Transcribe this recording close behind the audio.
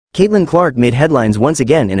Caitlin Clark made headlines once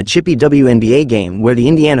again in a Chippy WNBA game where the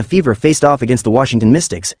Indiana Fever faced off against the Washington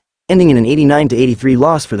Mystics, ending in an 89-83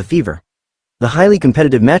 loss for the Fever. The highly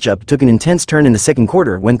competitive matchup took an intense turn in the second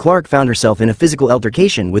quarter when Clark found herself in a physical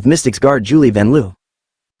altercation with Mystics guard Julie Vanloo.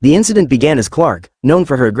 The incident began as Clark, known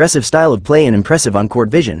for her aggressive style of play and impressive on-court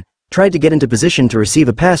vision, tried to get into position to receive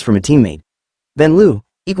a pass from a teammate. Vanloo,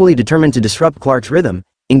 equally determined to disrupt Clark's rhythm,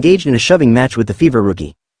 engaged in a shoving match with the Fever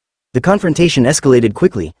rookie. The confrontation escalated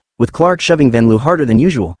quickly, with Clark shoving Vanloo harder than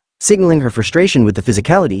usual, signaling her frustration with the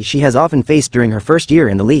physicality she has often faced during her first year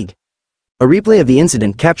in the league. A replay of the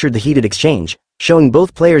incident captured the heated exchange, showing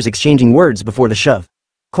both players exchanging words before the shove.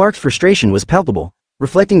 Clark's frustration was palpable,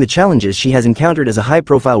 reflecting the challenges she has encountered as a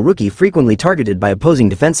high-profile rookie frequently targeted by opposing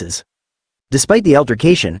defenses. Despite the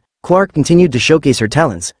altercation, Clark continued to showcase her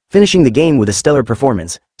talents, finishing the game with a stellar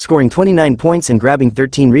performance, scoring 29 points and grabbing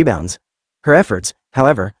 13 rebounds. Her efforts,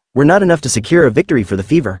 however, were not enough to secure a victory for the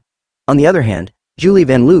Fever. On the other hand, Julie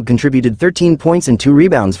Vanloo contributed 13 points and 2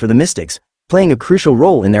 rebounds for the Mystics, playing a crucial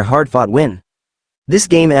role in their hard-fought win. This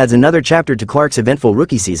game adds another chapter to Clark's eventful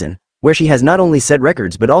rookie season, where she has not only set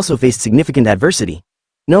records but also faced significant adversity.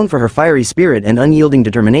 Known for her fiery spirit and unyielding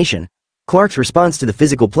determination, Clark's response to the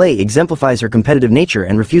physical play exemplifies her competitive nature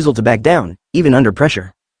and refusal to back down, even under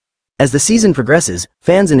pressure. As the season progresses,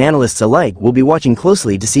 fans and analysts alike will be watching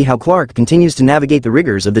closely to see how Clark continues to navigate the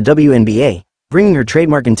rigors of the WNBA, bringing her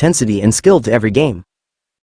trademark intensity and skill to every game.